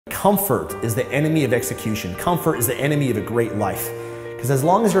Comfort is the enemy of execution. Comfort is the enemy of a great life. Because as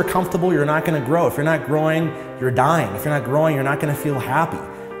long as you're comfortable, you're not going to grow. If you're not growing, you're dying. If you're not growing, you're not going to feel happy.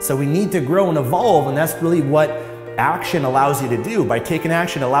 So we need to grow and evolve, and that's really what action allows you to do. By taking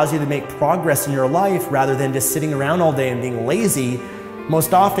action, it allows you to make progress in your life rather than just sitting around all day and being lazy.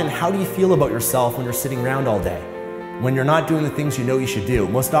 Most often, how do you feel about yourself when you're sitting around all day? When you're not doing the things you know you should do?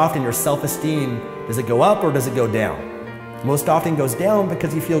 Most often, your self-esteem, does it go up or does it go down? Most often goes down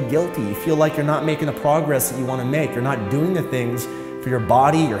because you feel guilty. You feel like you're not making the progress that you want to make. You're not doing the things for your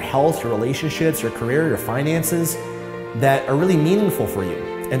body, your health, your relationships, your career, your finances that are really meaningful for you.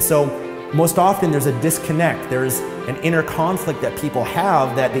 And so most often there's a disconnect. There's an inner conflict that people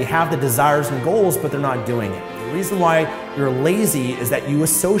have, that they have the desires and goals, but they're not doing it. The reason why you're lazy is that you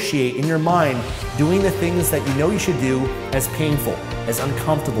associate in your mind doing the things that you know you should do as painful, as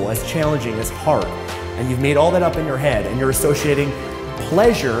uncomfortable, as challenging, as hard. And you've made all that up in your head, and you're associating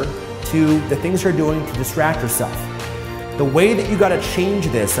pleasure to the things you're doing to distract yourself. The way that you got to change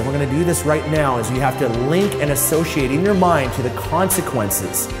this, and we're going to do this right now, is you have to link and associate in your mind to the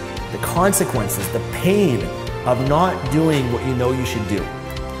consequences, the pain of not doing what you know you should do.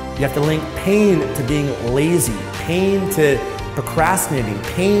 You have to link pain to being lazy, pain to procrastinating,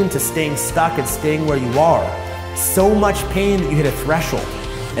 pain to staying stuck and staying where you are. So much pain that you hit a threshold.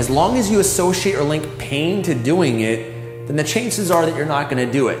 As long as you associate or link pain to doing it, then the chances are that you're not going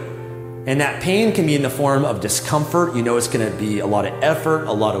to do it. And that pain can be in the form of discomfort. You know it's going to be a lot of effort,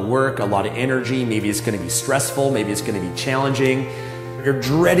 a lot of work, a lot of energy. Maybe it's going to be stressful. Maybe it's going to be challenging. You're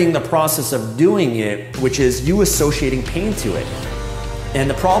dreading the process of doing it, which is you associating pain to it. And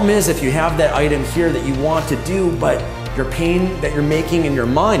the problem is, if you have that item here that you want to do, but your pain that you're making in your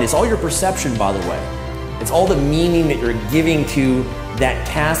mind, it's all your perception, by the way. It's all the meaning that you're giving to that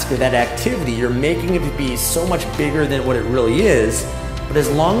task or that activity. You're making it to be so much bigger than what it really is. But as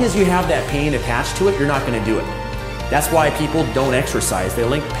long as you have that pain attached to it, you're not going to do it. That's why people don't exercise. They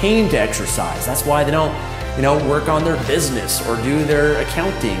link pain to exercise. That's why they don't, work on their business or do their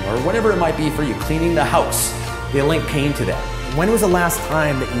accounting or whatever it might be for you, cleaning the house. They link pain to that. When was the last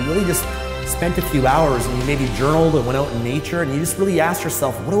time that you really just spent a few hours and you maybe journaled and went out in nature and you just really asked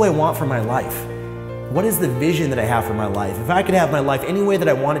yourself, what do I want for my life? What is the vision that I have for my life? If I could have my life any way that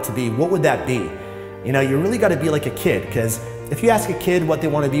I want it to be, what would that be? You really got to be like a kid, because if you ask a kid what they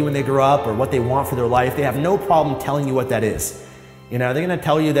want to be when they grow up or what they want for their life, they have no problem telling you what that is. They're going to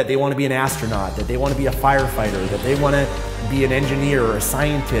tell you that they want to be an astronaut, that they want to be a firefighter, that they want to be an engineer or a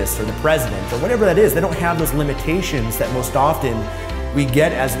scientist or the president or whatever that is. They don't have those limitations that most often we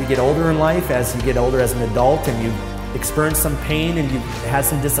get as we get older in life, as you get older as an adult and you experience some pain and you've had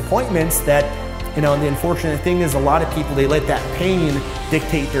some disappointments that, and the unfortunate thing is a lot of people, they let that pain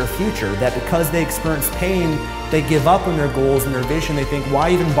dictate their future, that because they experience pain, they give up on their goals and their vision. They think,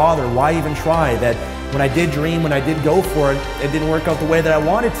 why even bother? Why even try? That when I did dream, when I did go for it, it didn't work out the way that I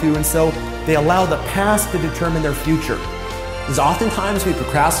wanted to. And so they allow the past to determine their future. Because oftentimes we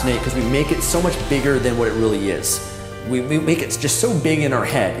procrastinate because we make it so much bigger than what it really is. We make it just so big in our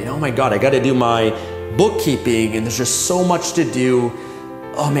head. Oh my God, I got to do my bookkeeping and there's just so much to do.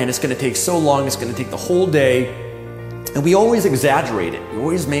 Oh man, it's going to take so long. It's going to take the whole day. And we always exaggerate it. We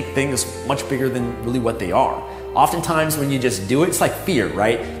always make things much bigger than really what they are. Oftentimes when you just do it, it's like fear,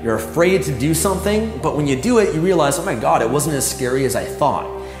 right? You're afraid to do something, but when you do it, you realize, oh my God, it wasn't as scary as I thought.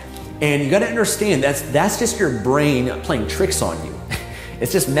 And you got to understand that's just your brain playing tricks on you.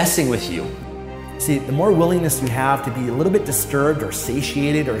 It's just messing with you. See, the more willingness you have to be a little bit disturbed or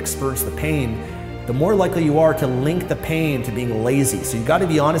satiated or experience the pain, the more likely you are to link the pain to being lazy. So you got to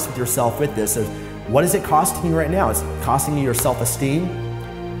be honest with yourself with this. Of what is it costing you right now? It's costing you your self-esteem,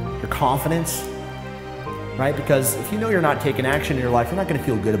 your confidence, right? Because if you know you're not taking action in your life, you're not going to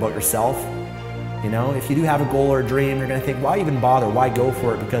feel good about yourself. If you do have a goal or a dream, you're going to think, why even bother? Why go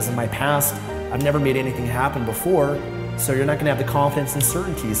for it? Because in my past, I've never made anything happen before. So you're not going to have the confidence and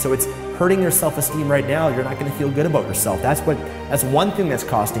certainty. So it's hurting your self-esteem right now. You're not going to feel good about yourself. That's one thing that's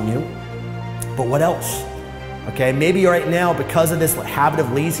costing you. But what else? Okay, maybe right now, because of this habit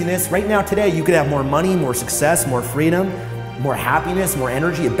of laziness, right now today, you could have more money, more success, more freedom, more happiness, more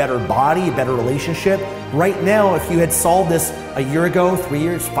energy, a better body, a better relationship. Right now, if you had solved this a year ago, 3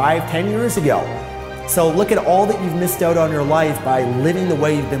 years, 5, 10 years ago. So look at all that you've missed out on your life by living the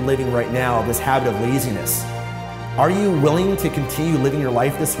way you've been living right now, this habit of laziness. Are you willing to continue living your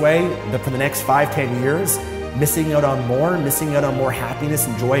life this way for the next 5, 10 years? Missing out on more happiness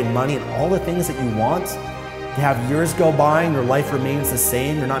and joy and money and all the things that you want? To have years go by and your life remains the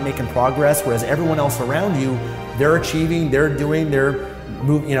same, you're not making progress, whereas everyone else around you, they're achieving, they're doing, they're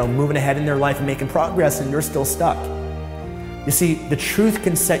moving ahead in their life and making progress, and you're still stuck. You see, the truth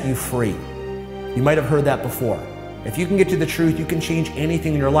can set you free. You might have heard that before. If you can get to the truth, you can change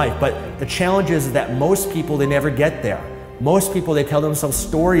anything in your life. But the challenge is that most people, they never get there. Most people, they tell themselves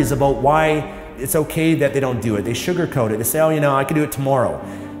stories about why it's okay that they don't do it. They sugarcoat it. They say, oh, I can do it tomorrow.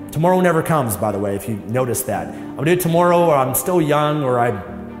 Tomorrow never comes, by the way, if you notice that. I'll do it tomorrow, or I'm still young, or I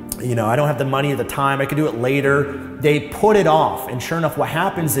don't have the money at the time. I can do it later. They put it off. And sure enough, what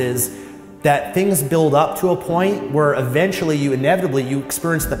happens is that things build up to a point where eventually you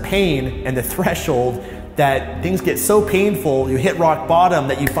experience the pain and the threshold that things get so painful, you hit rock bottom,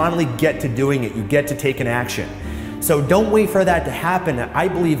 that you finally get to doing it. You get to take an action. So don't wait for that to happen. I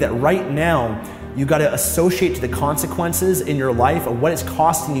believe that right now, you got to associate to the consequences in your life of what it's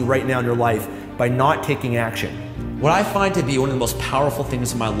costing you right now in your life by not taking action. What I find to be one of the most powerful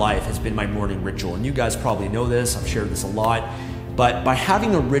things in my life has been my morning ritual. And you guys probably know this, I've shared this a lot. But by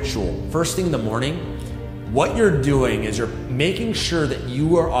having a ritual first thing in the morning, what you're doing is you're making sure that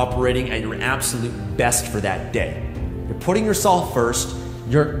you are operating at your absolute best for that day. You're putting yourself first,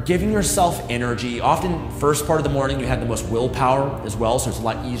 you're giving yourself energy. Often, first part of the morning, you have the most willpower as well, so it's a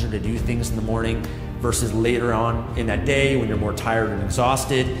lot easier to do things in the morning versus later on in that day when you're more tired and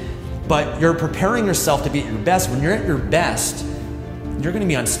exhausted. But you're preparing yourself to be at your best. When you're at your best, you're gonna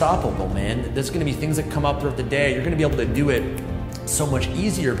be unstoppable, man. There's gonna be things that come up throughout the day. You're gonna be able to do it so much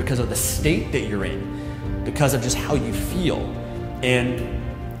easier because of the state that you're in, because of just how you feel. And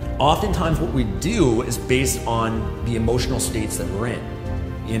oftentimes what we do is based on the emotional states that we're in.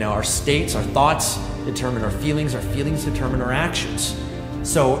 Our states, our thoughts determine our feelings determine our actions.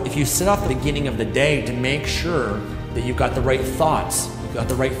 So if you set off the beginning of the day to make sure that you've got the right thoughts, you've got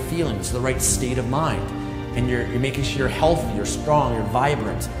the right feelings, the right state of mind, and you're making sure you're healthy, you're strong, you're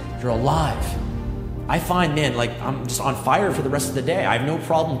vibrant, you're alive. I find, man, like I'm just on fire for the rest of the day. I have no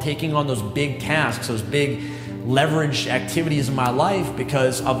problem taking on those big tasks, those big leveraged activities in my life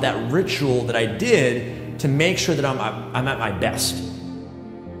because of that ritual that I did to make sure that I'm at my best.